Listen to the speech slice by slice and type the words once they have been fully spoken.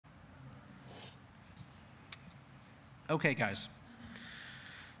Okay, guys.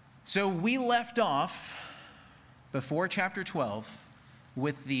 So we left off before chapter 12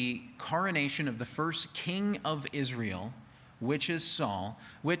 with the coronation of the first king of Israel, which is Saul,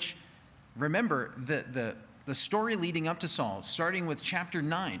 which, remember, the story leading up to Saul, starting with chapter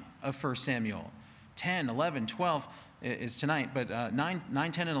 9 of 1 Samuel, 10, 11, 12 is tonight, but 9,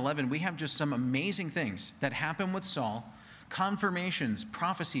 10, and 11, we have just some amazing things that happen with Saul, confirmations,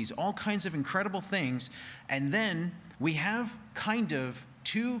 prophecies, all kinds of incredible things, and then we have kind of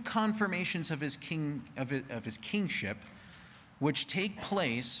two confirmations of his kingship, which take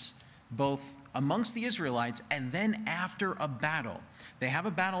place both amongst the Israelites and then after a battle. They have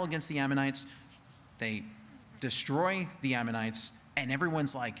a battle against the Ammonites. They destroy the Ammonites, and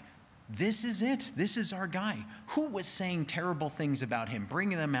everyone's like, this is it. This is our guy. Who was saying terrible things about him? Bring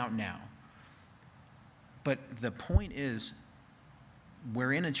them out now. But the point is,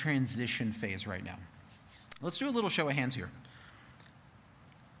 we're in a transition phase right now. Let's do a little show of hands here.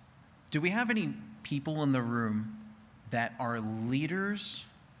 Do we have any people in the room that are leaders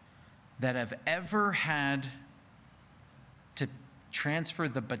that have ever had to transfer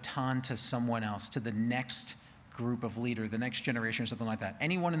the baton to someone else, to the next group of leader, the next generation or something like that?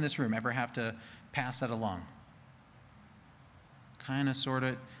 Anyone in this room ever have to pass that along? Kind of, sort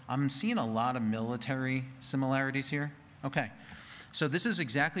of. I'm seeing a lot of military similarities here. Okay. So this is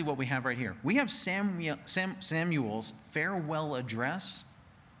exactly what we have right here. We have Samuel's farewell address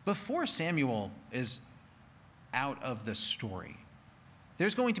before Samuel is out of the story.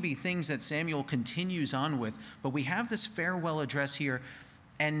 There's going to be things that Samuel continues on with, but we have this farewell address here,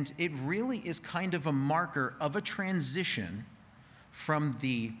 and it really is kind of a marker of a transition from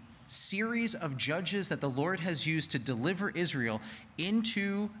the series of judges that the Lord has used to deliver Israel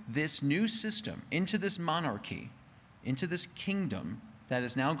into this new system, into this monarchy, into this kingdom that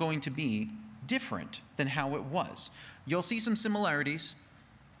is now going to be different than how it was. You'll see some similarities,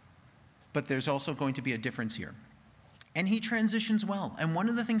 but there's also going to be a difference here. And he transitions well. And one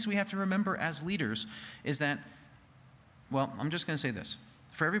of the things we have to remember as leaders is that, well, I'm just going to say this.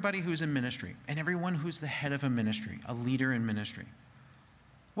 For everybody who's in ministry, and everyone who's the head of a ministry, a leader in ministry,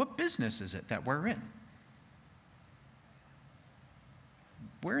 what business is it that we're in?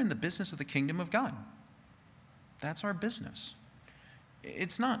 We're in the business of the kingdom of God. That's our business.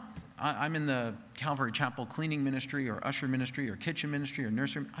 It's not, I'm in the Calvary Chapel cleaning ministry or usher ministry or kitchen ministry or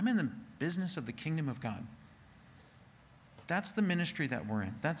nursery. I'm in the business of the kingdom of God. That's the ministry that we're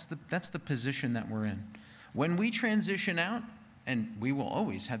in. That's the position that we're in. When we transition out, and we will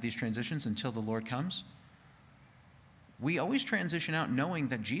always have these transitions until the Lord comes, we always transition out knowing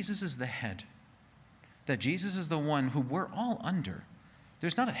that Jesus is the head, that Jesus is the one who we're all under.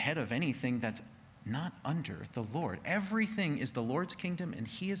 There's not a head of anything that's not under the Lord. Everything is the Lord's kingdom, and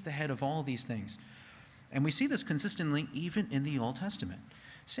he is the head of all these things. And we see this consistently even in the Old Testament.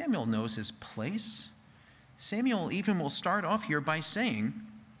 Samuel knows his place. Samuel even will start off here by saying,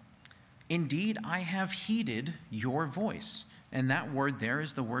 "Indeed, I have heeded your voice." And that word there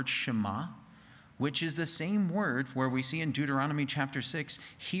is the word Shema, which is the same word where we see in Deuteronomy chapter 6,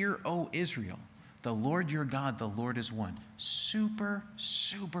 "Hear, O Israel, the Lord your God, the Lord is one." Super,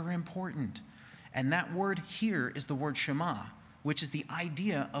 super important. And that word here is the word Shema, which is the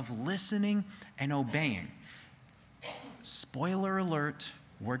idea of listening and obeying. Spoiler alert,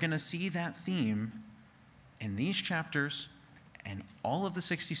 we're going to see that theme in these chapters and all of the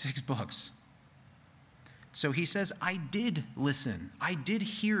 66 books. So he says, I did listen, I did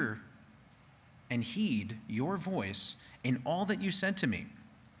hear and heed your voice in all that you said to me,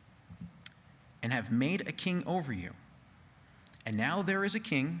 and have made a king over you. And now there is a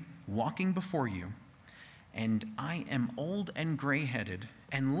king walking before you, and I am old and gray-headed,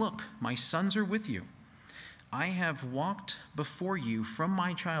 and look, my sons are with you. I have walked before you from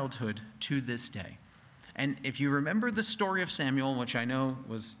my childhood to this day. And if you remember the story of Samuel, which I know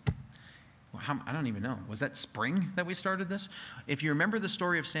was, I don't even know, was that spring that we started this? If you remember the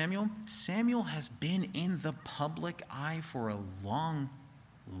story of Samuel, Samuel has been in the public eye for a long,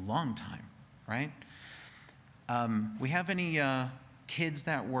 long time, right? We have any kids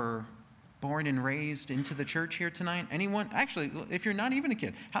that were born and raised into the church here tonight? Anyone? Actually, if you're not even a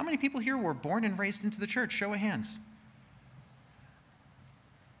kid, how many people here were born and raised into the church? Show of hands.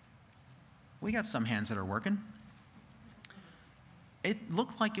 We got some hands that are working. It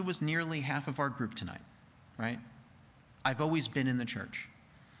looked like it was nearly half of our group tonight, right? I've always been in the church.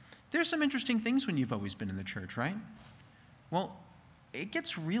 There's some interesting things when you've always been in the church, right? Well, it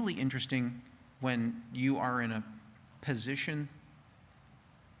gets really interesting when you are in a position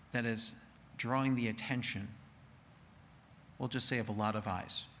that is drawing the attention, we'll just say, of a lot of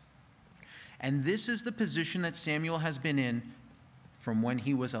eyes. And this is the position that Samuel has been in from when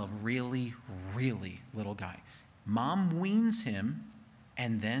he was a really, really little guy. Mom weans him,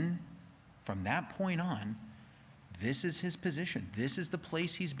 and then from that point on, this is his position. This is the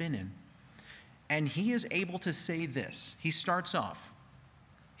place he's been in. And he is able to say this. He starts off,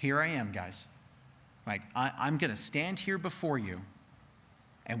 here I am, guys. Like, I'm going to stand here before you,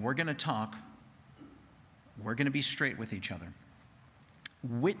 and we're going to talk. We're going to be straight with each other.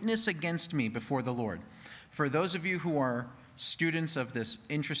 Witness against me before the Lord. For those of you who are students of this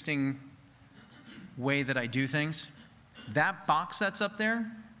interesting way that I do things, that box that's up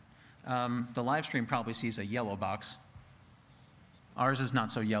there, the live stream probably sees a yellow box. Ours is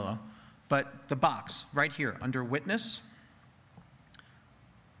not so yellow. But the box right here under witness,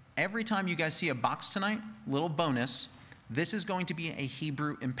 every time you guys see a box tonight, little bonus, this is going to be a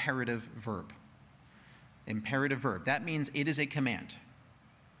Hebrew imperative verb. Imperative verb. That means it is a command.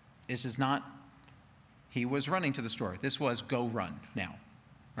 This is not, he was running to the store. This was go run now,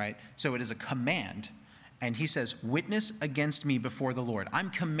 right? So it is a command. And he says, witness against me before the Lord. I'm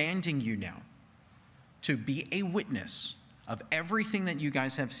commanding you now to be a witness of everything that you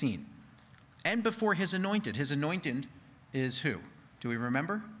guys have seen. And before his anointed. His anointed is who? Do we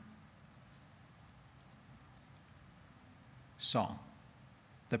remember? Saul,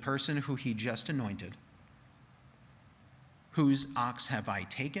 the person who he just anointed. Whose ox have I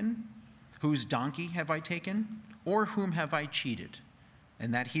taken? Whose donkey have I taken? Or whom have I cheated?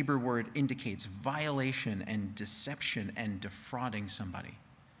 And that Hebrew word indicates violation and deception and defrauding somebody.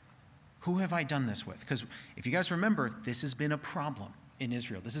 Who have I done this with? Because if you guys remember, this has been a problem in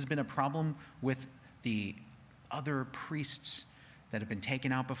Israel. This has been a problem with the other priests that have been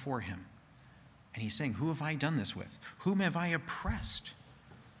taken out before him. And he's saying, who have I done this with? Whom have I oppressed?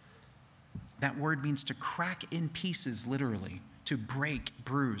 That word means to crack in pieces, literally, to break,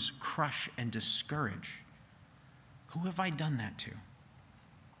 bruise, crush, and discourage. Who have I done that to?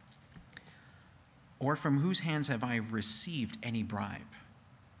 Or from whose hands have I received any bribe?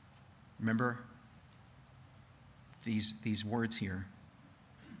 Remember these words here.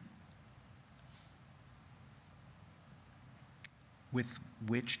 With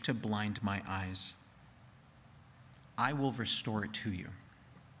which to blind my eyes. I will restore it to you.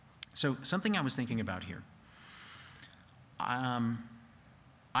 So something I was thinking about here.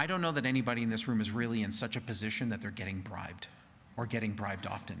 I don't know that anybody in this room is really in such a position that they're getting bribed or getting bribed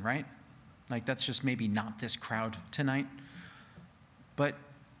often, right? Like that's just maybe not this crowd tonight. But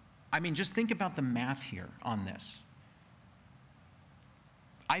I mean, just think about the math here on this.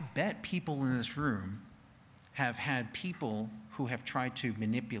 I bet people in this room have had people who have tried to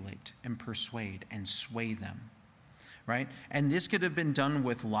manipulate and persuade and sway them, right? And this could have been done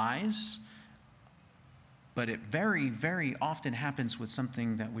with lies, but it very, very often happens with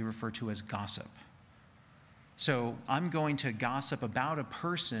something that we refer to as gossip. So I'm going to gossip about a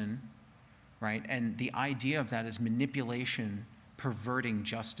person, right? And the idea of that is manipulation, perverting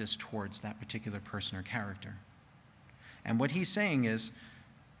justice towards that particular person or character. And what he's saying is,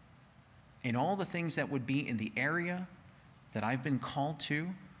 in all the things that would be in the area that I've been called to,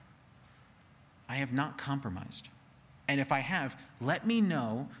 I have not compromised. And if I have, let me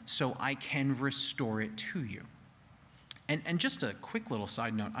know so I can restore it to you. And just a quick little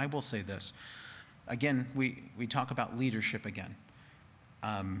side note, I will say this. Again, we talk about leadership again.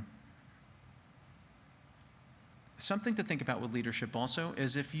 Something to think about with leadership also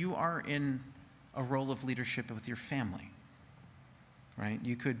is if you are in a role of leadership with your family, right?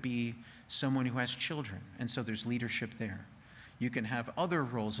 You could be someone who has children, and so there's leadership there. You can have other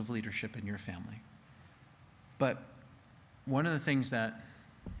roles of leadership in your family. But one of the things that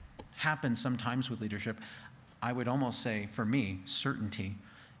happens sometimes with leadership, I would almost say, for me, certainty,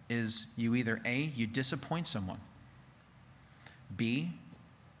 is you either A, you disappoint someone, B,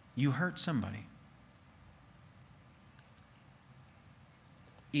 you hurt somebody.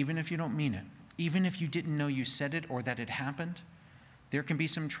 Even if you don't mean it, even if you didn't know you said it or that it happened, there can be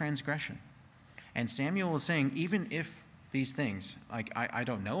some transgression. And Samuel is saying, even if these things, like I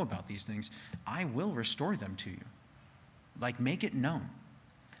don't know about these things, I will restore them to you. Like make it known.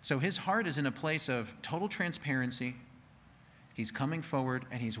 So his heart is in a place of total transparency. He's coming forward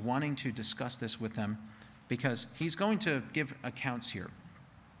and he's wanting to discuss this with them because he's going to give accounts here.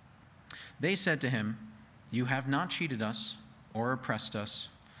 They said to him, you have not cheated us or oppressed us,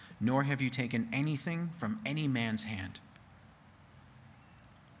 nor have you taken anything from any man's hand.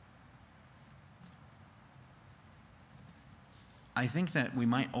 I think that we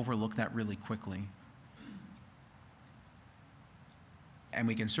might overlook that really quickly. And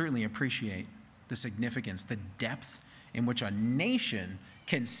we can certainly appreciate the significance, the depth in which a nation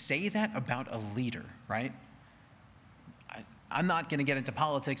can say that about a leader, right? I'm not going to get into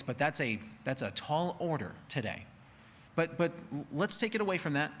politics, but that's a tall order today. But let's take it away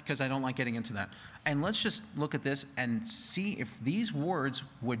from that, because I don't like getting into that. And let's just look at this and see if these words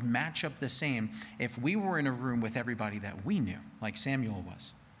would match up the same if we were in a room with everybody that we knew, like Samuel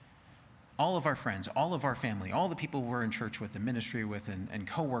was. All of our friends, all of our family, all the people we're in church with, and ministry with, and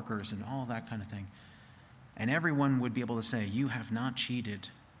coworkers, and all that kind of thing. And everyone would be able to say, you have not cheated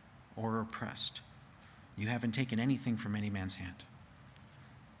or oppressed. You haven't taken anything from any man's hand.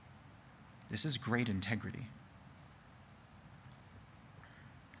 This is great integrity.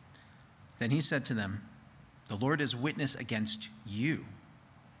 Then he said to them, the Lord is witness against you,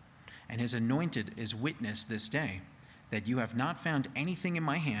 and his anointed is witness this day, that you have not found anything in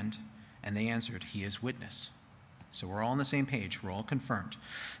my hand. And they answered, he is witness. So we're all on the same page. We're all confirmed.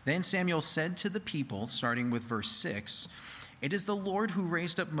 Then Samuel said to the people, starting with verse 6, it is the Lord who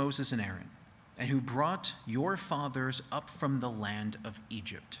raised up Moses and Aaron, and who brought your fathers up from the land of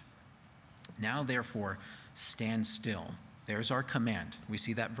Egypt. Now, therefore, stand still. There's our command. We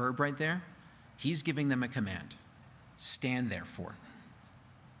see that verb right there? He's giving them a command. Stand therefore,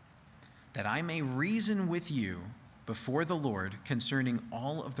 that I may reason with you before the Lord concerning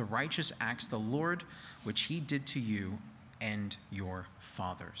all of the righteous acts the Lord which he did to you and your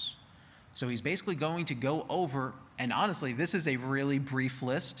fathers. So he's basically going to go over, and honestly, this is a really brief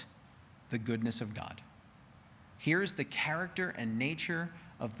list, the goodness of God. Here's the character and nature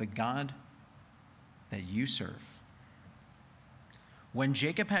of the God that you serve. When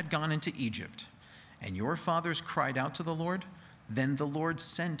Jacob had gone into Egypt, and your fathers cried out to the Lord, then the Lord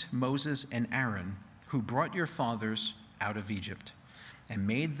sent Moses and Aaron, who brought your fathers out of Egypt, and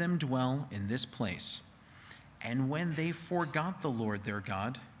made them dwell in this place. And when they forgot the Lord their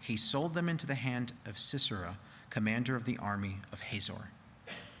God, he sold them into the hand of Sisera, commander of the army of Hazor.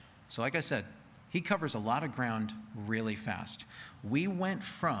 So like I said, he covers a lot of ground really fast. We went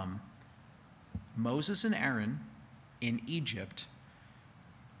from Moses and Aaron in Egypt,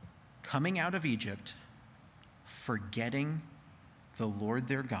 coming out of Egypt, forgetting the Lord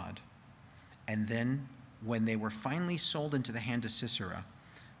their God, and then when they were finally sold into the hand of Sisera,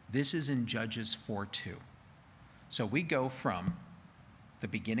 this is in Judges 4:2. So we go from the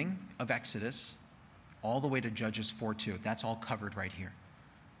beginning of Exodus all the way to Judges 4:2. That's all covered right here.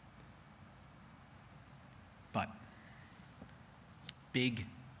 But, big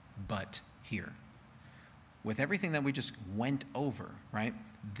but here. With everything that we just went over, right?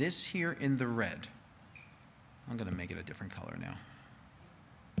 This here in the red, I'm going to make it a different color now.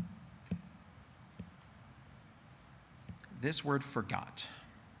 This word forgot.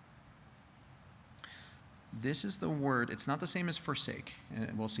 This is the word, it's not the same as forsake,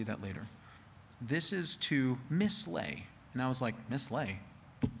 and we'll see that later. This is to mislay. And I was like, mislay?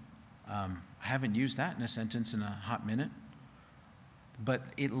 I haven't used that in a sentence in a hot minute. But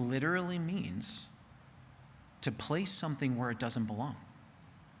it literally means to place something where it doesn't belong.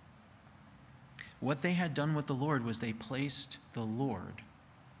 What they had done with the Lord was they placed the Lord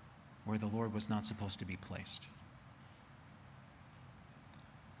where the Lord was not supposed to be placed.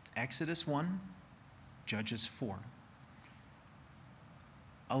 Exodus 1, Judges 4.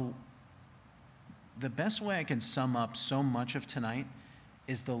 The best way I can sum up so much of tonight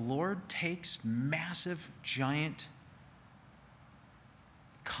is the Lord takes massive, giant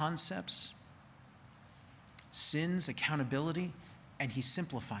concepts, sins, accountability, and he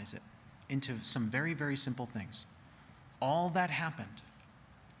simplifies it into some very, very simple things. All that happened,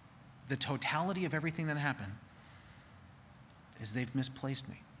 the totality of everything that happened, is they've misplaced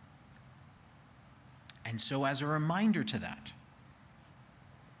me. And so as a reminder to that,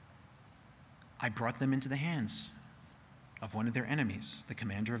 I brought them into the hands of one of their enemies, the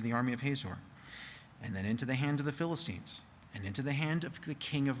commander of the army of Hazor, and then into the hand of the Philistines, and into the hand of the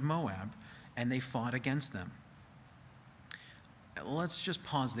king of Moab, and they fought against them. Let's just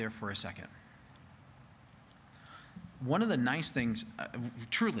pause there for a second. One of the nice things,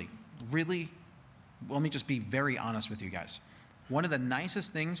 truly, really, let me just be very honest with you guys. One of the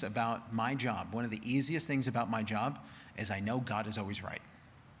nicest things about my job, one of the easiest things about my job, is I know God is always right.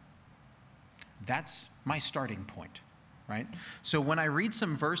 That's my starting point, right? So when I read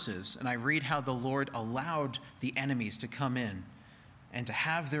some verses and I read how the Lord allowed the enemies to come in and to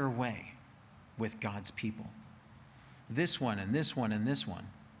have their way with God's people, this one and this one and this one,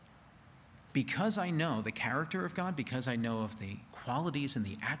 because I know the character of God, because I know of the qualities and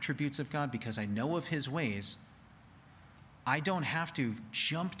the attributes of God, because I know of his ways, I don't have to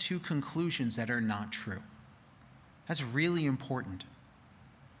jump to conclusions that are not true. That's really important.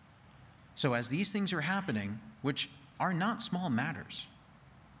 So as these things are happening, which are not small matters,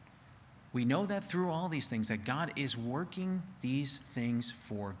 We know that through all these things, that God is working these things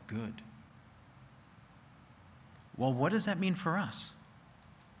for good. Well, what does that mean for us?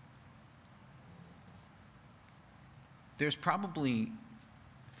 There's probably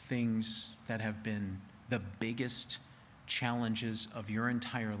things that have been the biggest challenges of your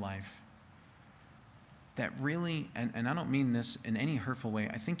entire life that really, and I don't mean this in any hurtful way,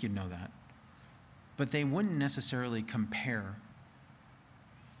 I think you know that, but they wouldn't necessarily compare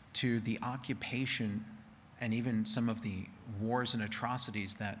to the occupation and even some of the wars and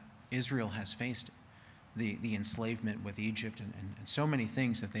atrocities that Israel has faced, the enslavement with Egypt and so many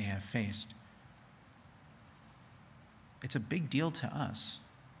things that they have faced. It's a big deal to us.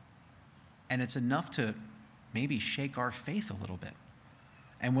 And it's enough to maybe shake our faith a little bit.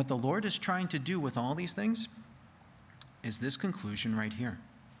 And what the Lord is trying to do with all these things is this conclusion right here.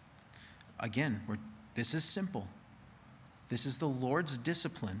 Again, this is simple. This is the Lord's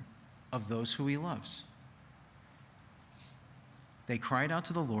discipline of those who he loves. They cried out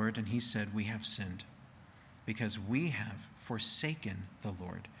to the Lord, and he said, "We have sinned, because we have forsaken the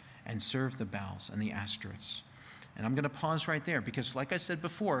Lord and served the Baals and the Ashtoreths." And I'm going to pause right there, because like I said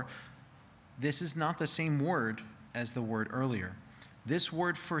before, this is not the same word as the word earlier. This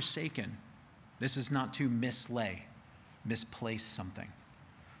word forsaken, this is not to misplace something.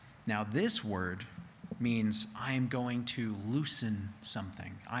 Now this word means I am going to loosen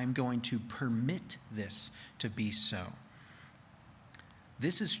something. I'm going to permit this to be so.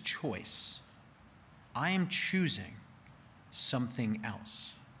 This is choice. I am choosing something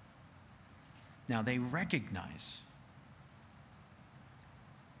else. Now they recognize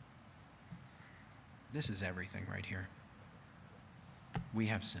this is everything right here. We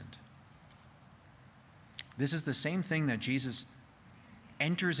have sinned. This is the same thing that Jesus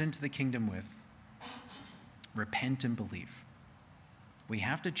enters into the kingdom with. Repent and believe. We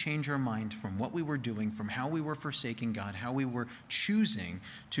have to change our mind from what we were doing, from how we were forsaking God, how we were choosing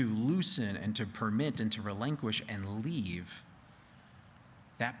to loosen and to permit and to relinquish and leave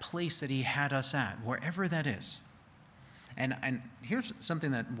that place that he had us at, wherever that is. And here's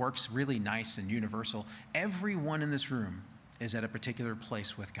something that works really nice and universal. Everyone in this room is at a particular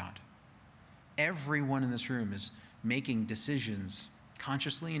place with God. Everyone in this room is making decisions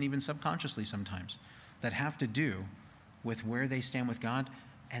consciously and even subconsciously sometimes that have to do with where they stand with God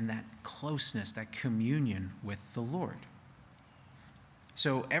and that closeness, that communion with the Lord.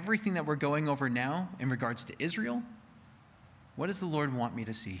 So everything that we're going over now in regards to Israel, what does the Lord want me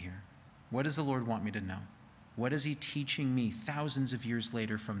to see here? What does the Lord want me to know? What is he teaching me thousands of years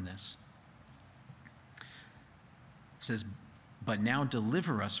later from this? It says, "But now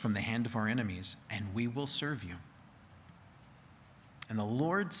deliver us from the hand of our enemies, and we will serve you." And the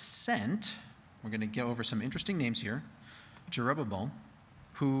Lord sent, we're going to go over some interesting names here, Jerubbaal,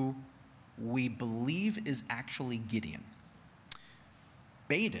 who we believe is actually Gideon.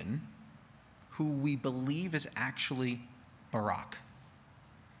 Baden, who we believe is actually Barak.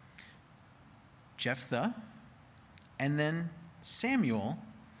 Jephthah, and then Samuel,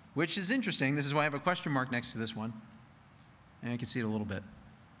 which is interesting. This is why I have a question mark next to this one. And you can see it a little bit.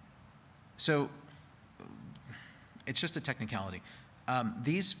 So it's just a technicality.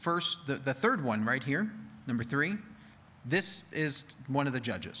 These first, the third one right here, number 3, this is one of the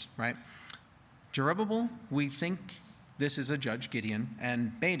judges, right? Jerubbaal, we think this is a judge, Gideon,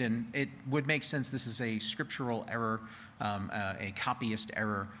 and Baden, it would make sense this is a scriptural error, a copyist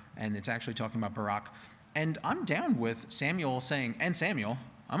error, and it's actually talking about Barak. And I'm down with Samuel saying, and Samuel,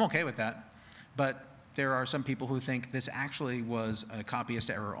 I'm okay with that, but there are some people who think this actually was a copyist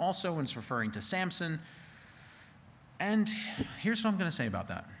error also, and it's referring to Samson. And here's what I'm going to say about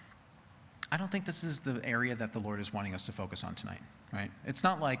that. I don't think this is the area that the Lord is wanting us to focus on tonight, right? It's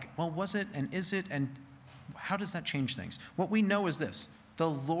not like, well, was it and is it and how does that change things? What we know is this: the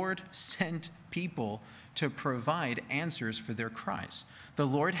Lord sent people to provide answers for their cries. The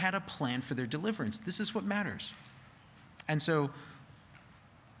Lord had a plan for their deliverance. This is what matters. And so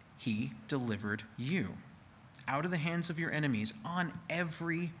he delivered you out of the hands of your enemies on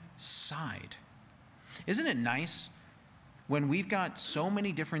every side. Isn't it nice when we've got so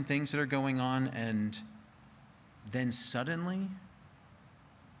many different things that are going on and then suddenly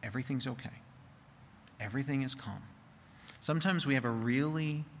everything's okay? Everything is calm. Sometimes we have a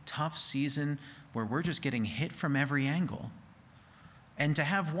really tough season where we're just getting hit from every angle. And to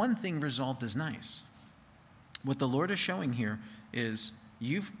have one thing resolved is nice. What the Lord is showing here is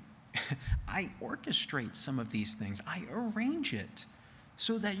I orchestrate some of these things. I arrange it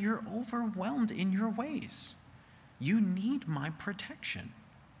so that you're overwhelmed in your ways. You need my protection.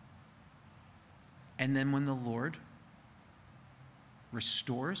 And then when the Lord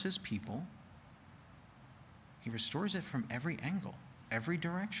restores his people. He restores it from every angle, every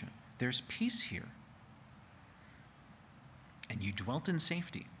direction. There's peace here. And you dwelt in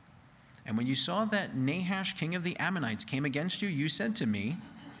safety. And when you saw that Nahash, king of the Ammonites, came against you, you said to me,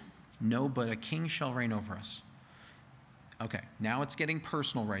 no, but a king shall reign over us. Okay, now it's getting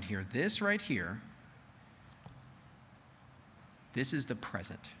personal right here. This right here, this is the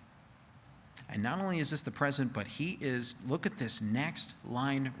present. And not only is this the present, but he is, look at this next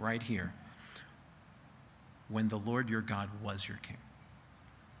line right here. When the Lord your God was your king.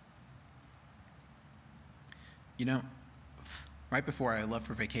 You know, right before I left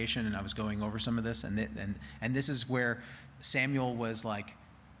for vacation and I was going over some of this, and this is where Samuel was like,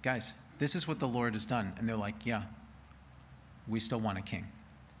 guys, this is what the Lord has done. And they're like, yeah, we still want a king.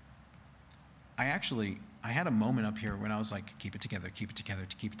 I had a moment up here when I was like, keep it together, keep it together,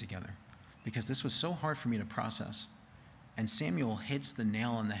 keep it together. Because this was so hard for me to process. And Samuel hits the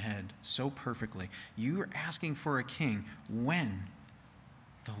nail on the head so perfectly. You are asking for a king when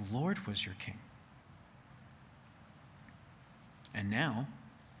the Lord was your king. And now,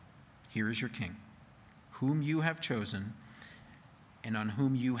 here is your king, whom you have chosen and on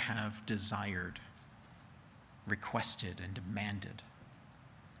whom you have desired, requested, and demanded.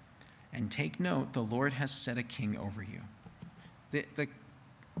 And take note, the Lord has set a king over you. This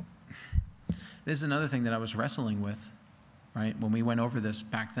is another thing that I was wrestling with, right? When we went over this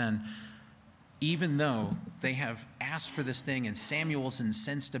back then, even though they have asked for this thing and Samuel's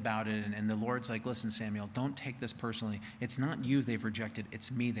incensed about it, and the Lord's like, listen, Samuel, don't take this personally. It's not you they've rejected,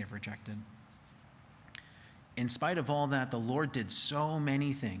 it's me they've rejected. In spite of all that, the Lord did so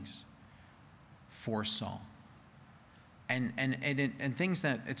many things for Saul. And things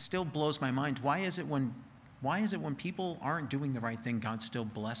that it still blows my mind. Why is it when people aren't doing the right thing, God still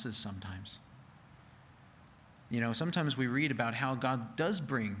blesses sometimes? You know, sometimes we read about how God does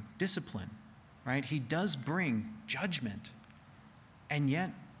bring discipline, right? He does bring judgment. And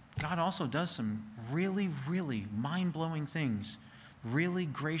yet, God also does some really, really mind-blowing things, really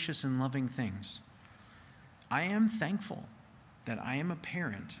gracious and loving things. I am thankful that I am a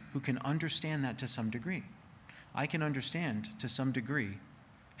parent who can understand that to some degree. I can understand to some degree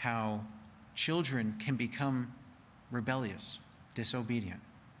how children can become rebellious, disobedient,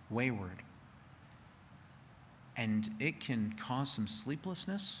 wayward. And it can cause some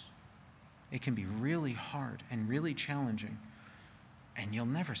sleeplessness. It can be really hard and really challenging. And you'll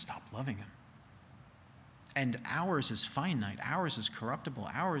never stop loving them. And ours is finite. Ours is corruptible.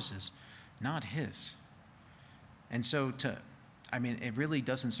 Ours is not his. And so it really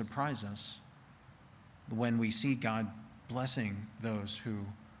doesn't surprise us when we see God blessing those who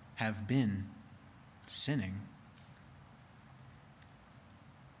have been sinning.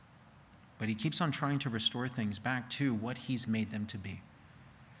 But he keeps on trying to restore things back to what he's made them to be,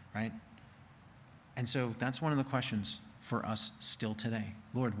 right? And so that's one of the questions for us still today.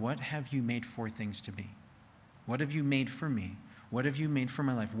 Lord, what have you made for things to be? What have you made for me? What have you made for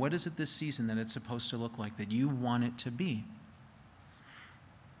my life? What is it this season that it's supposed to look like, that you want it to be?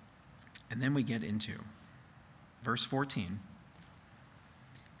 And then we get into verse 14.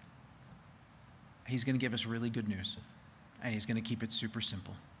 He's going to give us really good news, and he's going to keep it super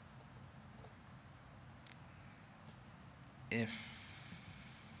simple.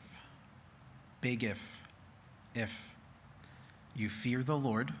 Big if you fear the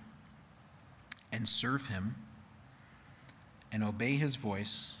Lord and serve him and obey his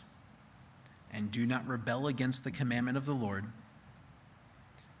voice and do not rebel against the commandment of the Lord,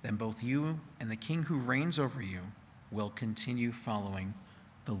 then both you and the king who reigns over you will continue following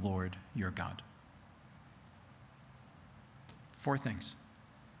the Lord your God. 4 things.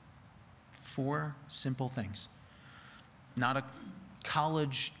 4 simple things. Not a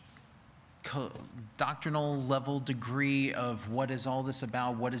college doctrinal level degree of what is all this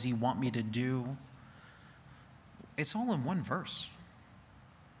about, what does he want me to do. It's all in one verse.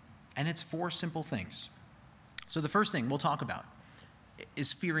 And it's 4 simple things. So the first thing we'll talk about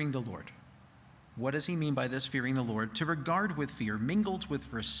is fearing the Lord. What does he mean by this, fearing the Lord? To regard with fear, mingled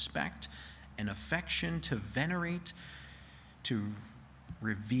with respect and affection, to venerate, to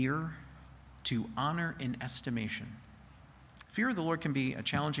revere, to honor in estimation. Fear of the Lord can be a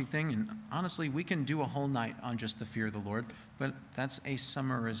challenging thing, and honestly, we can do a whole night on just the fear of the Lord, but that's a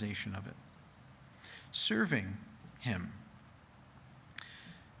summarization of it. Serving him,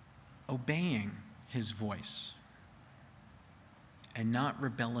 obeying his voice, and not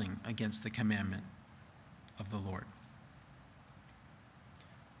rebelling against the commandment of the Lord.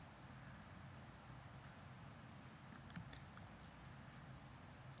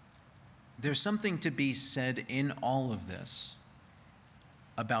 There's something to be said in all of this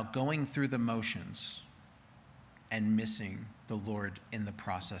about going through the motions and missing the Lord in the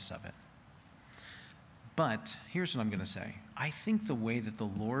process of it. But here's what I'm going to say. I think the way that the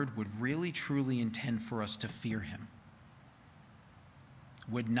Lord would really truly intend for us to fear him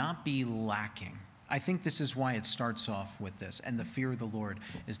would not be lacking. I think this is why it starts off with this, and the fear of the Lord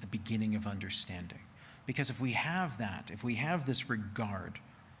is the beginning of understanding. Because if we have that, if we have this regard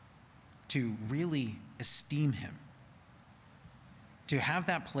to really esteem him, to have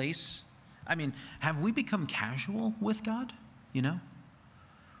that place, I mean, have we become casual with God, you know?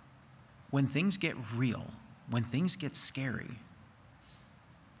 When things get real, when things get scary,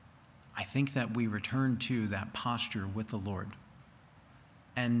 I think that we return to that posture with the Lord.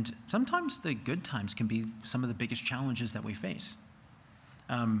 And sometimes the good times can be some of the biggest challenges that we face.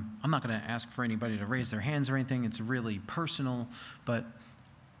 I'm not going to ask for anybody to raise their hands or anything. It's really personal. But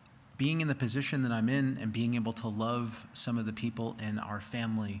being in the position that I'm in and being able to love some of the people in our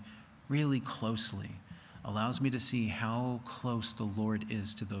family really closely allows me to see how close the Lord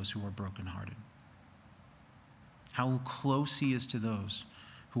is to those who are brokenhearted. How close he is to those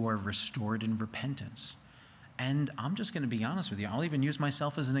who are restored in repentance. And I'm just going to be honest with you. I'll even use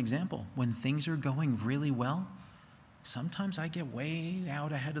myself as an example. When things are going really well, sometimes I get way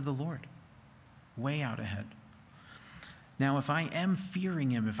out ahead of the Lord. Way out ahead. Now, if I am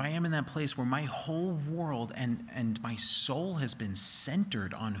fearing him, if I am in that place where my whole world and my soul has been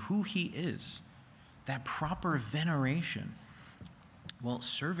centered on who he is, that proper veneration, well,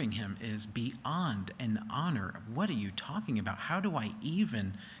 serving him is beyond an honor. What are you talking about? How do I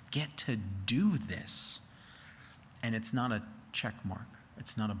even get to do this? And it's not a check mark.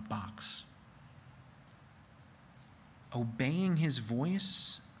 It's not a box. Obeying his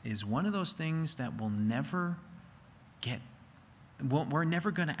voice is one of those things that will never we're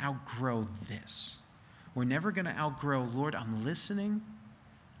never going to outgrow this. We're never going to outgrow, Lord, I'm listening,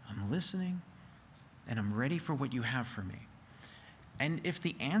 and I'm ready for what you have for me. And if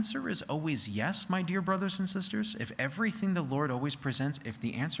the answer is always yes, my dear brothers and sisters, if everything the Lord always presents, if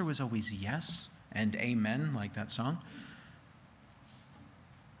the answer was always yes and amen, like that song,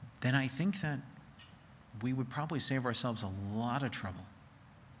 then I think that we would probably save ourselves a lot of trouble.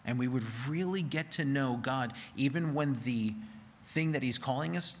 And we would really get to know God even when the thing that he's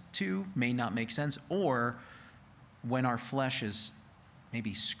calling us to may not make sense, or when our flesh is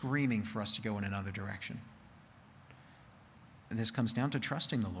maybe screaming for us to go in another direction. And this comes down to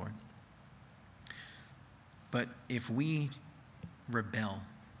trusting the Lord. But if we rebel,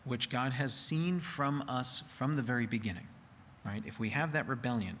 which God has seen from us from the very beginning, right? If we have that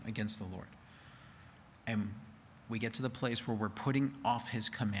rebellion against the Lord, and we get to the place where we're putting off his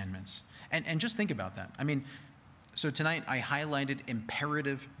commandments. And just think about that. I mean, so tonight I highlighted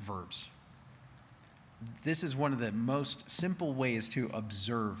imperative verbs. This is one of the most simple ways to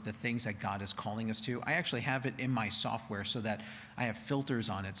observe the things that God is calling us to. I actually have it in my software so that I have filters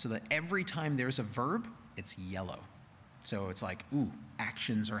on it so that every time there's a verb, it's yellow. So it's like, ooh,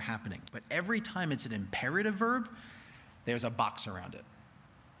 actions are happening. But every time it's an imperative verb, there's a box around it.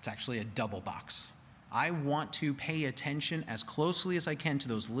 It's actually a double box. I want to pay attention as closely as I can to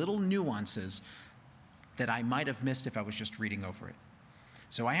those little nuances that I might have missed if I was just reading over it.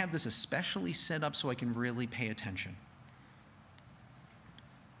 So I have this especially set up so I can really pay attention.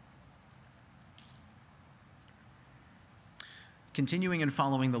 Continuing and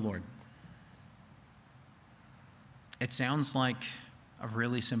following the Lord. It sounds like a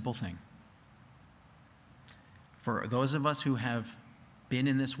really simple thing. For those of us who have been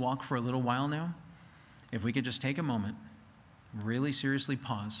in this walk for a little while now, if we could just take a moment, really seriously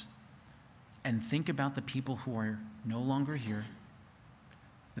pause, and think about the people who are no longer here,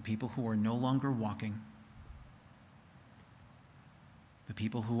 the people who are no longer walking, the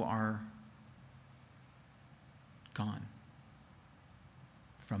people who are gone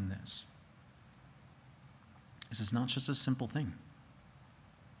from this. This is not just a simple thing.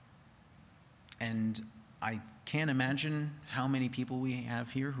 And I can't imagine how many people we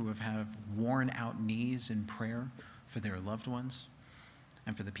have here who have worn out knees in prayer for their loved ones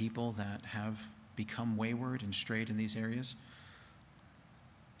and for the people that have become wayward and strayed in these areas.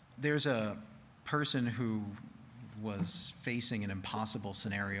 There's a person who was facing an impossible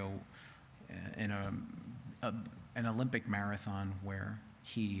scenario in an Olympic marathon where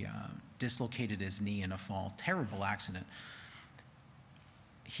he dislocated his knee in a fall. Terrible accident.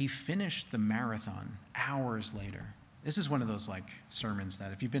 He finished the marathon hours later. This is one of those like sermons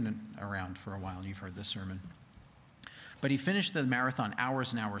that if you've been around for a while, you've heard this sermon. But he finished the marathon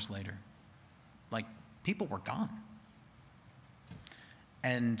hours and hours later. Like, people were gone.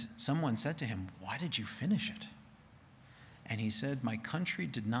 And someone said to him, "Why did you finish it?" And he said, my country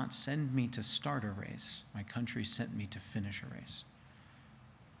did not send me to start a race. My country sent me to finish a race.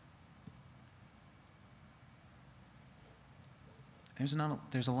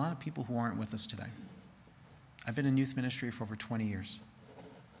 There's a lot of people who aren't with us today. I've been in youth ministry for over 20 years.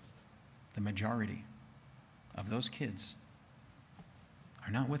 The majority of those kids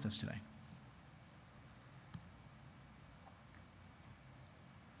are not with us today.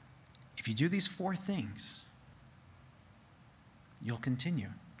 If you do these 4 things, you'll continue.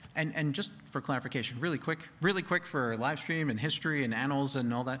 And just for clarification, really quick for live stream and history and annals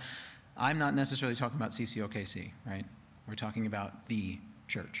and all that, I'm not necessarily talking about CCOKC, right? We're talking about the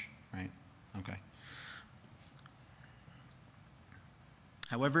church, right? Okay.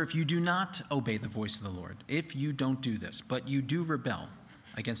 However, if you do not obey the voice of the Lord, if you don't do this, but you do rebel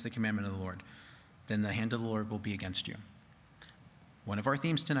against the commandment of the Lord, then the hand of the Lord will be against you. One of our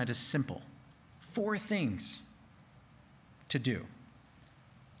themes tonight is simple. 4 things to do.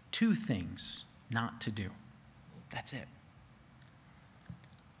 2 things not to do. That's it.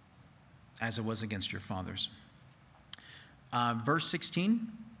 As it was against your fathers. Verse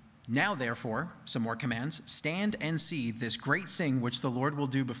 16, now therefore, some more commands, stand and see this great thing which the Lord will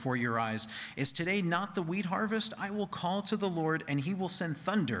do before your eyes. Is today not the wheat harvest? I will call to the Lord, and he will send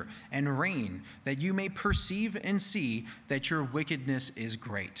thunder and rain, that you may perceive and see that your wickedness is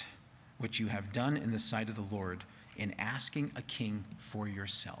great, which you have done in the sight of the Lord, in asking a king for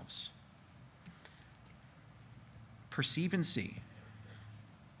yourselves. Perceive and see.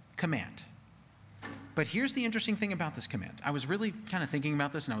 Command. But here's the interesting thing about this command. I was really kind of thinking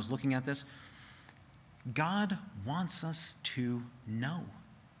about this, and I was looking at this. God wants us to know.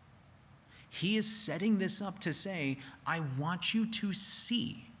 He is setting this up to say, I want you to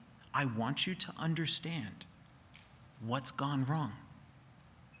see. I want you to understand what's gone wrong.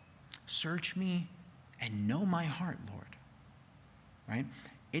 Search me and know my heart, Lord. Right?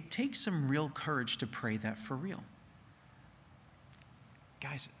 It takes some real courage to pray that for real.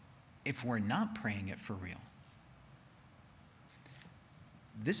 Guys, if we're not praying it for real,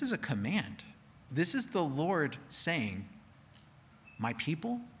 this is a command. This is the Lord saying, my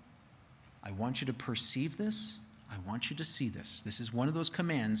people, I want you to perceive this. I want you to see this. This is one of those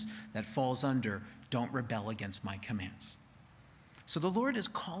commands that falls under, don't rebel against my commands. So the Lord is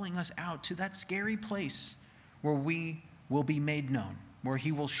calling us out to that scary place where we will be made known, where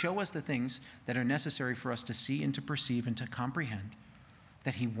he will show us the things that are necessary for us to see and to perceive and to comprehend,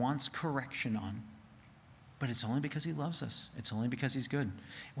 that he wants correction on. But it's only because he loves us. It's only because he's good.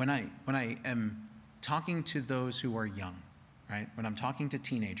 When I am talking to those who are young, right? When I'm talking to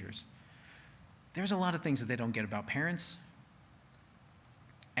teenagers, there's a lot of things that they don't get about parents.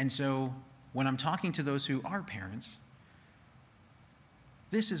 And so when I'm talking to those who are parents,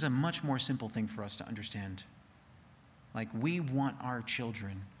 this is a much more simple thing for us to understand. Like, we want our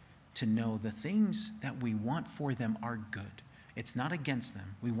children to know the things that we want for them are good. It's not against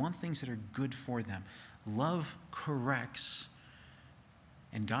them. We want things that are good for them. Love corrects,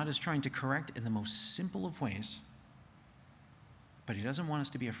 and God is trying to correct in the most simple of ways, but he doesn't want us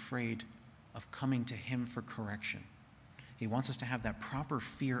to be afraid of coming to him for correction. He wants us to have that proper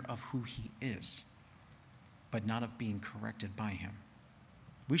fear of who he is, but not of being corrected by him.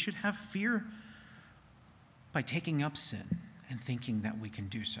 We should have fear by taking up sin and thinking that we can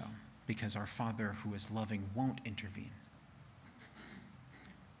do so, because our Father who is loving won't intervene.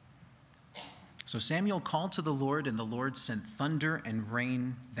 So Samuel called to the Lord, and the Lord sent thunder and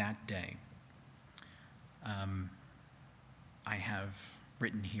rain that day. I have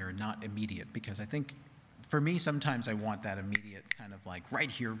written here, not immediate, because I think for me, sometimes I want that immediate kind of like right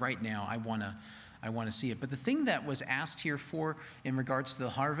here, right now. I want to see it. But the thing that was asked here for in regards to the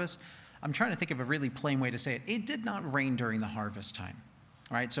harvest, I'm trying to think of a really plain way to say it. It did not rain during the harvest time.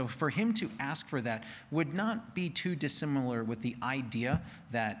 All right, so for him to ask for that would not be too dissimilar with the idea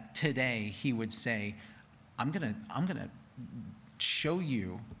that today he would say, I'm gonna show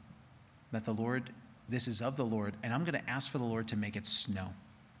you that the Lord, this is of the Lord, and I'm gonna ask for the Lord to make it snow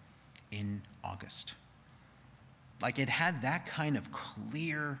in August. Like, it had that kind of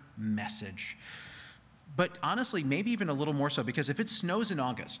clear message. But honestly, maybe even a little more so, because if it snows in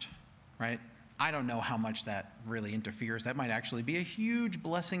August, right, I don't know how much that really interferes. That might actually be a huge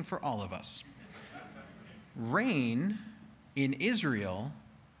blessing for all of us. Rain in Israel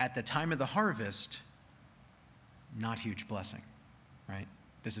at the time of the harvest, not huge blessing, right?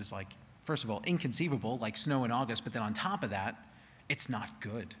 This is like, first of all, inconceivable, like snow in August, but then on top of that, it's not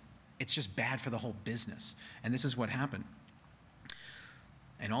good. It's just bad for the whole business. And this is what happened.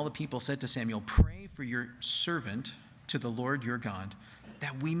 And all the people said to Samuel, pray for your servant to the Lord your God,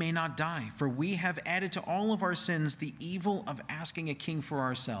 that we may not die. For we have added to all of our sins the evil of asking a king for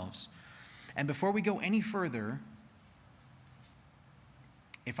ourselves. And before we go any further,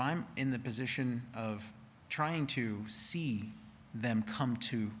 if I'm in the position of trying to see them come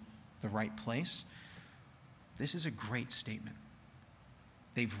to the right place, this is a great statement.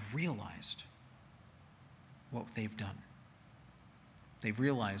 They've realized what they've done. They've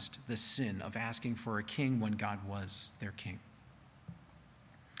realized the sin of asking for a king when God was their king.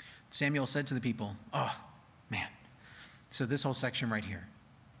 Samuel said to the people, oh, man. So this whole section right here,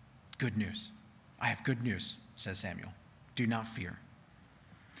 good news. I have good news, says Samuel. Do not fear.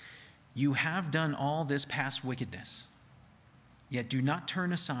 You have done all this past wickedness, yet do not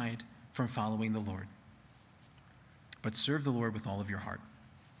turn aside from following the Lord, but serve the Lord with all of your heart.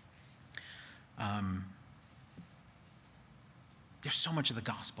 There's so much of the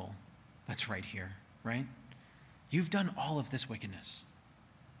gospel that's right here, right? You've done all of this wickedness.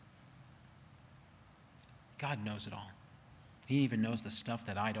 God knows it all. He even knows the stuff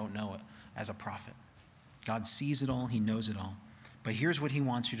that I don't know as a prophet. God sees it all. He knows it all. But here's what he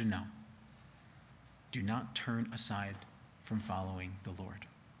wants you to know. Do not turn aside from following the Lord.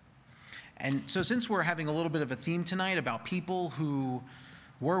 And so since we're having a little bit of a theme tonight about people who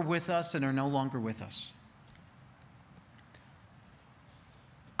were with us and are no longer with us,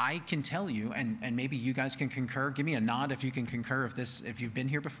 I can tell you, and maybe you guys can concur, give me a nod if you can concur if you've been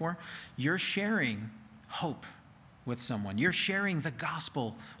here before, you're sharing hope with someone. You're sharing the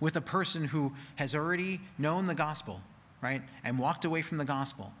gospel with a person who has already known the gospel, right, and walked away from the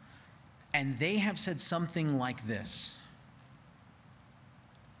gospel. And they have said something like this: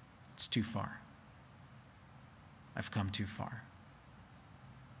 it's too far. I've come too far.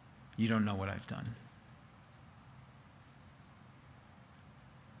 You don't know what I've done.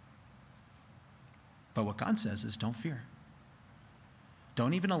 But what God says is, don't fear.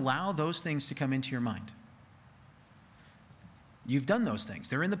 Don't even allow those things to come into your mind. You've done those things.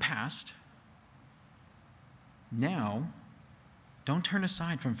 They're in the past. Now, don't turn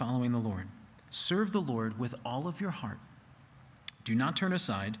aside from following the Lord. Serve the Lord with all of your heart. Do not turn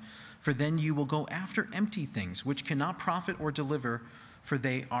aside, for then you will go after empty things, which cannot profit or deliver, for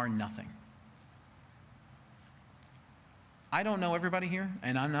they are nothing. I don't know everybody here,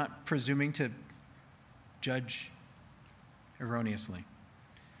 and I'm not presuming to judge erroneously.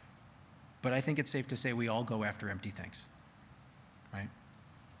 But I think it's safe to say we all go after empty things, right?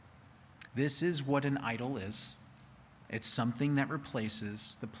 This is what an idol is. It's something that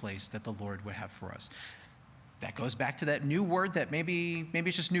replaces the place that the Lord would have for us. That goes back to that new word that maybe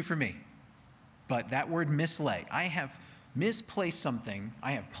it's just new for me. But that word mislay. I have misplaced something.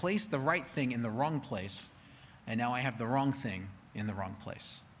 I have placed the right thing in the wrong place, and now I have the wrong thing in the wrong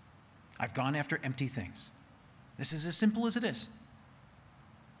place. I've gone after empty things. This is as simple as it is.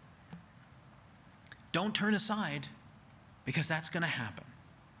 Don't turn aside, because that's going to happen.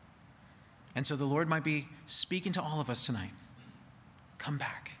 And so the Lord might be speaking to all of us tonight. Come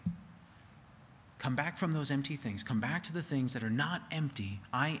back. Come back from those empty things. Come back to the things that are not empty.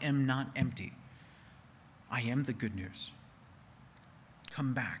 I am not empty. I am the good news.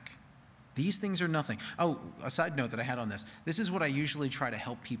 Come back. These things are nothing. Oh, a side note that I had on this. This is what I usually try to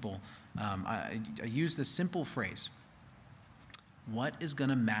help people. I use this simple phrase. What is going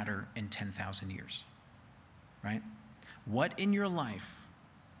to matter in 10,000 years? Right? What in your life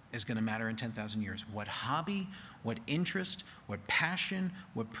is going to matter in 10,000 years? What hobby, what interest, what passion,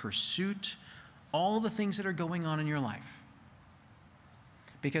 what pursuit, all the things that are going on in your life.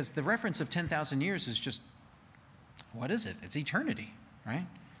 Because the reference of 10,000 years is just, what is it? It's eternity, right?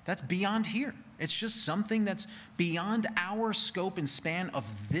 That's beyond here. It's just something that's beyond our scope and span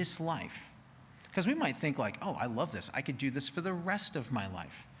of this life. Because we might think like, oh, I love this. I could do this for the rest of my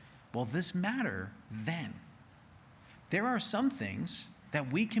life. Well, this matter then. There are some things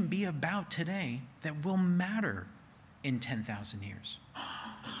that we can be about today that will matter in 10,000 years.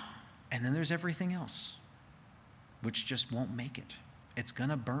 And then there's everything else, which just won't make it. It's going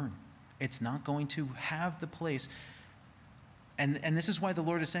to burn. It's not going to have the place. And this is why the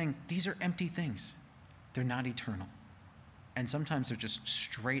Lord is saying, these are empty things. They're not eternal. And sometimes they're just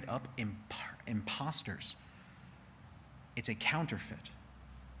straight up imposters. It's a counterfeit.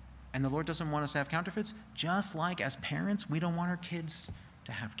 And the Lord doesn't want us to have counterfeits, just like as parents, we don't want our kids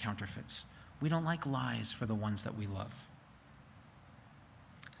to have counterfeits. We don't like lies for the ones that we love.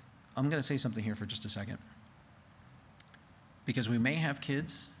 I'm going to say something here for just a second. Because we may have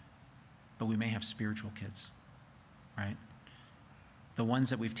kids, but we may have spiritual kids, right? The ones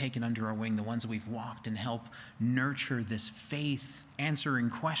that we've taken under our wing, the ones that we've walked and helped nurture this faith, answering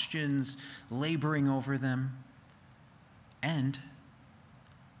questions, laboring over them. And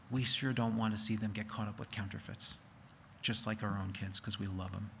we sure don't want to see them get caught up with counterfeits, just like our own kids, because we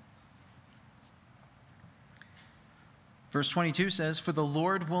love them. Verse 22 says, "For the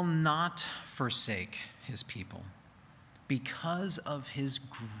Lord will not forsake his people because of his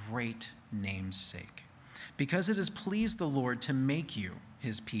great name's sake, because it has pleased the Lord to make you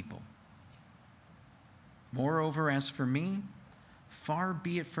his people. Moreover, as for me, far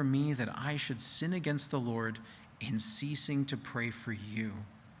be it from me that I should sin against the Lord in ceasing to pray for you."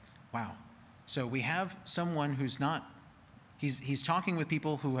 Wow. So we have someone who's not, he's talking with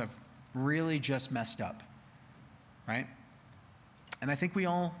people who have really just messed up, right? And I think we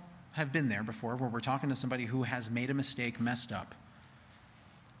all have been there before, where we're talking to somebody who has made a mistake, messed up.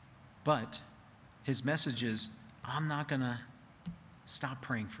 But his message is, I'm not going to stop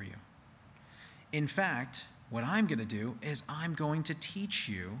praying for you. In fact, what I'm going to do is I'm going to teach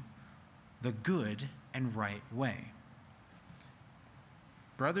you the good and right way.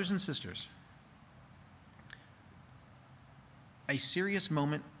 Brothers and sisters, a serious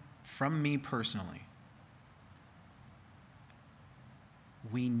moment from me personally.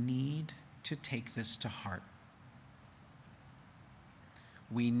 We need to take this to heart.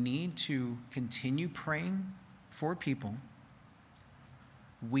 We need to continue praying for people.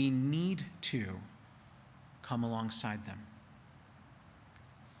 We need to come alongside them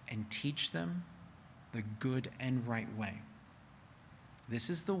and teach them the good and right way. This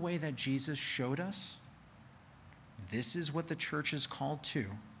is the way that Jesus showed us. This is what the church is called to.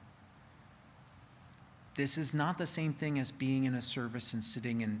 This is not the same thing as being in a service and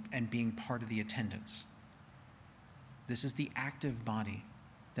sitting and being part of the attendance. This is the active body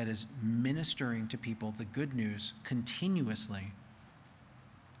that is ministering to people the good news continuously.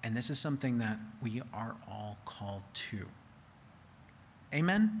 And this is something that we are all called to.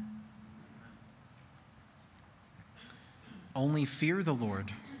 Amen? Only fear the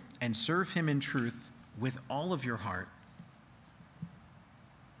Lord and serve him in truth with all of your heart.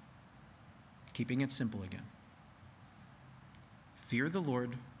 Keeping it simple again. Fear the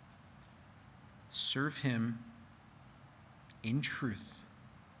Lord, serve him in truth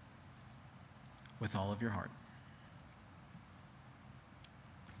with all of your heart.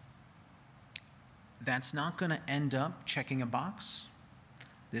 That's not going to end up checking a box.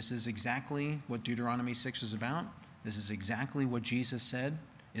 This is exactly what Deuteronomy 6 is about. This is exactly what Jesus said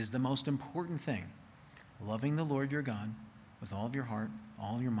is the most important thing. Loving the Lord your God with all of your heart,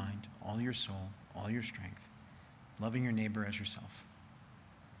 all of your mind, all your soul, all your strength. Loving your neighbor as yourself.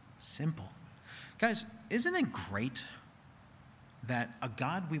 Simple. Guys, isn't it great that a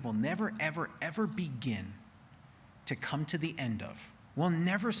God we will never, ever, ever begin to come to the end of, we'll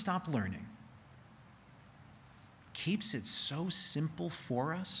never stop learning, keeps it so simple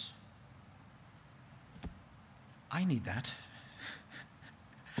for us? I need that.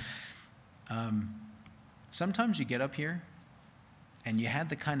 Sometimes you get up here and you had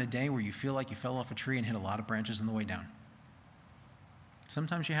the kind of day where you feel like you fell off a tree and hit a lot of branches on the way down.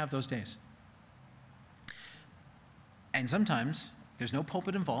 Sometimes you have those days. And sometimes there's no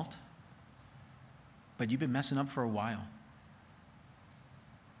pulpit involved, but you've been messing up for a while.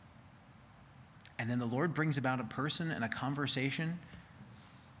 And then the Lord brings about a person and a conversation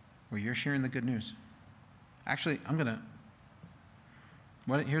where you're sharing the good news. Actually, here's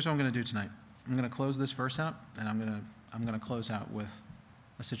what I'm going to do tonight. I'm going to close this verse out, and I'm going to close out with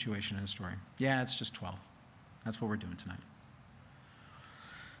a situation and a story. Yeah, it's just 12. That's what we're doing tonight.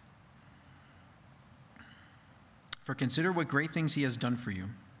 For consider what great things he has done for you.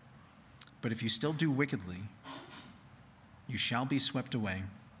 But if you still do wickedly, you shall be swept away,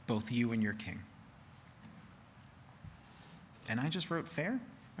 both you and your king. And I just wrote fair,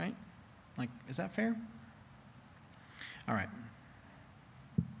 right? Like, is that fair? All right.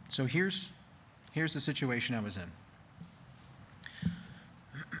 So here's the situation I was in.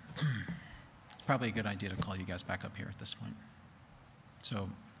 It's probably a good idea to call you guys back up here at this point. So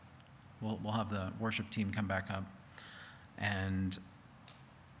we'll have the worship team come back up. And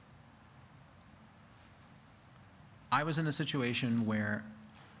I was in a situation where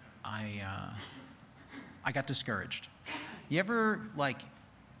I got discouraged. You ever,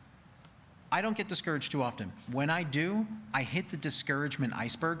 I don't get discouraged too often. When I do, I hit the discouragement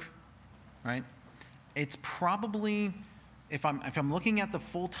iceberg, right? It's probably, if I'm looking at the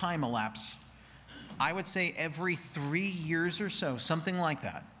full time elapse, I would say every 3 years or so, something like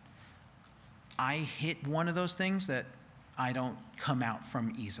that, I hit one of those things that I don't come out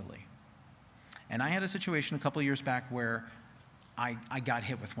from easily. And I had a situation a couple of years back where I got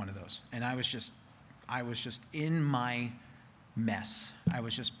hit with one of those. And I was just in my mess. I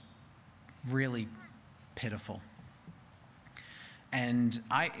was just really pitiful. And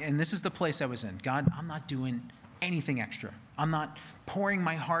this is the place I was in. God, I'm not doing anything extra. I'm not pouring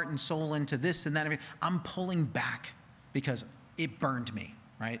my heart and soul into this and that. And everything. I'm pulling back because it burned me,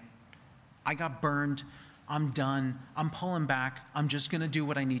 right? I got burned. I'm done. I'm pulling back. I'm just going to do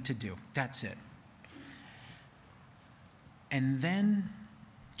what I need to do. That's it. And then,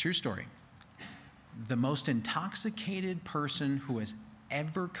 true story, the most intoxicated person who has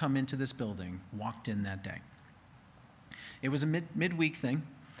ever come into this building walked in that day. It was a midweek thing,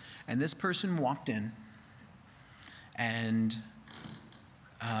 and this person walked in and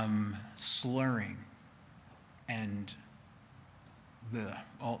slurring and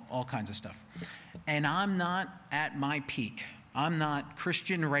all kinds of stuff. And I'm not at my peak. I'm not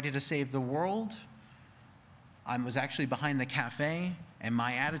Christian, ready to save the world. I was actually behind the cafe, and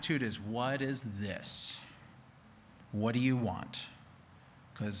my attitude is, what is this? What do you want?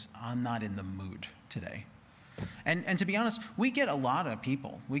 Because I'm not in the mood today. And to be honest, we get a lot of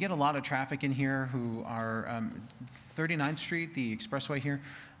people. We get a lot of traffic in here who are 39th Street, the expressway here,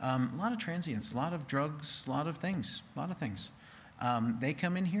 a lot of transients, a lot of drugs, a lot of things. They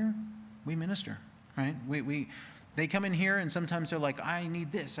come in here, we minister, right? They come in here and sometimes they're like, I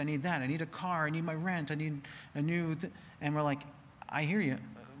need this, I need that, I need a car, I need my rent, I need a new, and we're like, I hear you.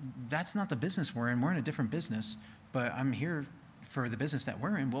 That's not the business we're in. We're in a different business, but I'm here for the business that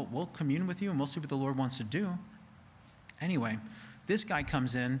we're in. We'll commune with you and we'll see what the Lord wants to do. Anyway, this guy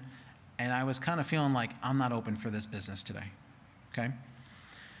comes in and I was kind of feeling like I'm not open for this business today, okay?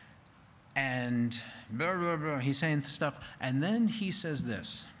 And blah, blah, blah, he's saying stuff, and then he says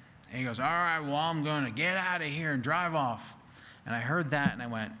this. And he goes, all right, well, I'm going to get out of here and drive off. And I heard that, and I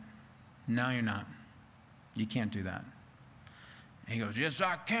went, no, you're not. You can't do that. And he goes, yes,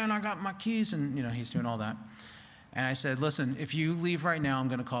 I can. I got my keys. And, he's doing all that. And I said, listen, if you leave right now, I'm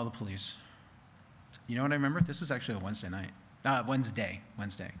going to call the police. You know what I remember? This was actually a Wednesday.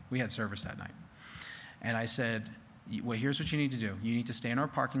 We had service that night. And I said, well, here's what you need to do. You need to stay in our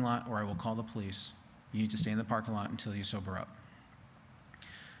parking lot, or I will call the police. You need to stay in the parking lot until you sober up.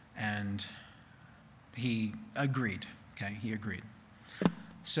 And he agreed, okay? He agreed.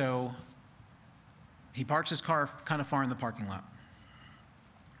 So he parks his car kind of far in the parking lot.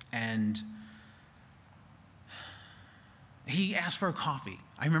 And he asked for a coffee.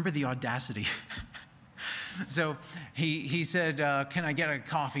 I remember the audacity. So he said, can I get a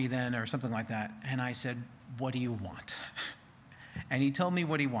coffee then, or something like that? And I said, what do you want? And he told me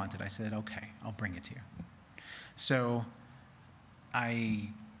what he wanted. I said, okay, I'll bring it to you. So I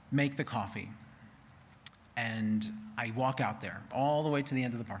make the coffee, and I walk out there, all the way to the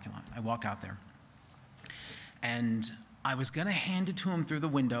end of the parking lot. I walk out there. And I was going to hand it to him through the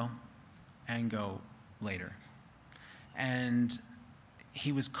window and go later. And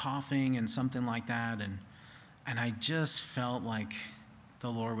he was coughing and something like that, and I just felt like the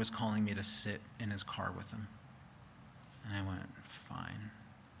Lord was calling me to sit in his car with him. And I went, fine.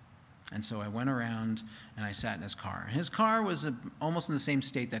 And so I went around and I sat in his car. His car was almost in the same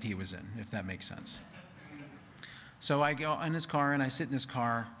state that he was in, if that makes sense. So I go in his car and I sit in his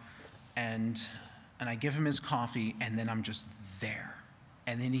car and I give him his coffee, and then I'm just there.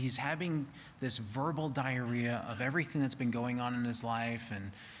 And then he's having this verbal diarrhea of everything that's been going on in his life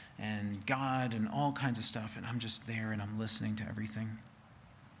and God and all kinds of stuff. And I'm just there and I'm listening to everything.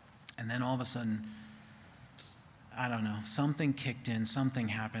 And then all of a sudden, I don't know, something kicked in, something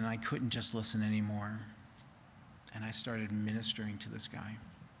happened. I couldn't just listen anymore. And I started ministering to this guy.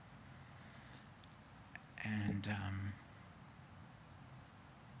 And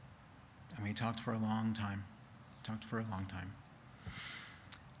we talked for a long time.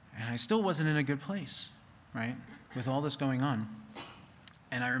 And I still wasn't in a good place, right, with all this going on.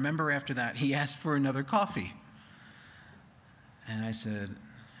 And I remember after that, he asked for another coffee. And I said,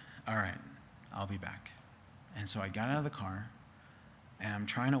 all right, I'll be back. And so I got out of the car, and I'm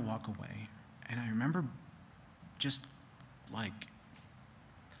trying to walk away. And I remember just like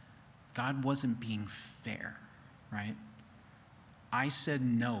God wasn't being fair, right? I said,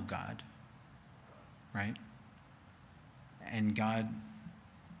 no, God, right? And God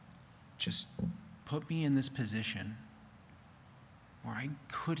just put me in this position where I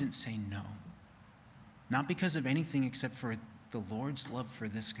couldn't say no. Not because of anything except for the Lord's love for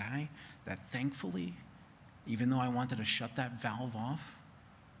this guy, that thankfully, even though I wanted to shut that valve off,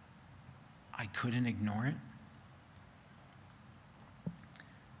 I couldn't ignore it.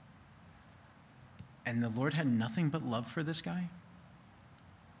 And the Lord had nothing but love for this guy.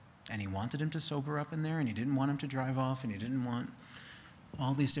 And he wanted him to sober up in there, and he didn't want him to drive off, and he didn't want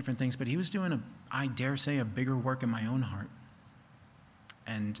all these different things. But he was doing, I dare say, a bigger work in my own heart.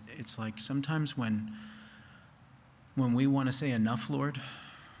 And it's like sometimes when When we want to say, enough, Lord,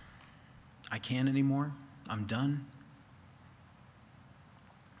 I can't anymore, I'm done,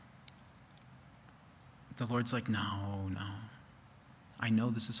 the Lord's like, no, no. I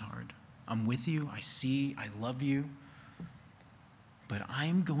know this is hard. I'm with you. I see. I love you. But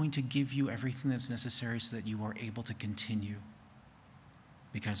I'm going to give you everything that's necessary so that you are able to continue.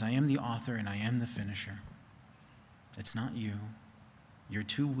 Because I am the author and I am the finisher. It's not you. You're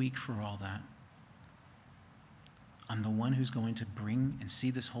too weak for all that. I'm the one who's going to bring and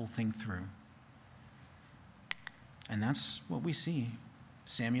see this whole thing through. And that's what we see.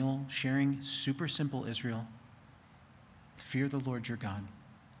 Samuel sharing super simple Israel. Fear the Lord your God.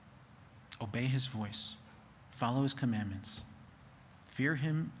 Obey his voice. Follow his commandments. Fear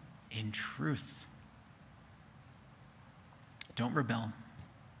him in truth. Don't rebel.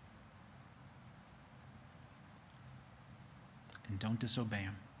 And don't disobey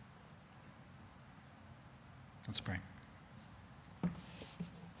him. Let's pray.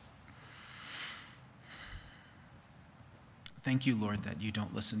 Thank you, Lord, that you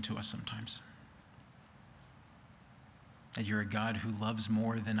don't listen to us sometimes. That you're a God who loves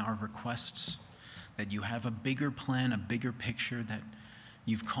more than our requests. That you have a bigger plan, a bigger picture, that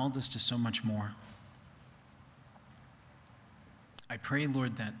you've called us to so much more. I pray,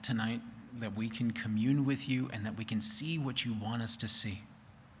 Lord, that tonight that we can commune with you and that we can see what you want us to see.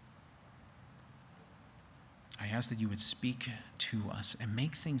 I ask that you would speak to us and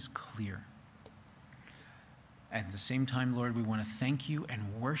make things clear. At the same time, Lord, we want to thank you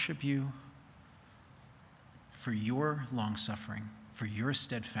and worship you for your long-suffering, for your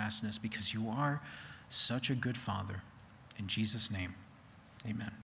steadfastness, because you are such a good Father. In Jesus' name, amen.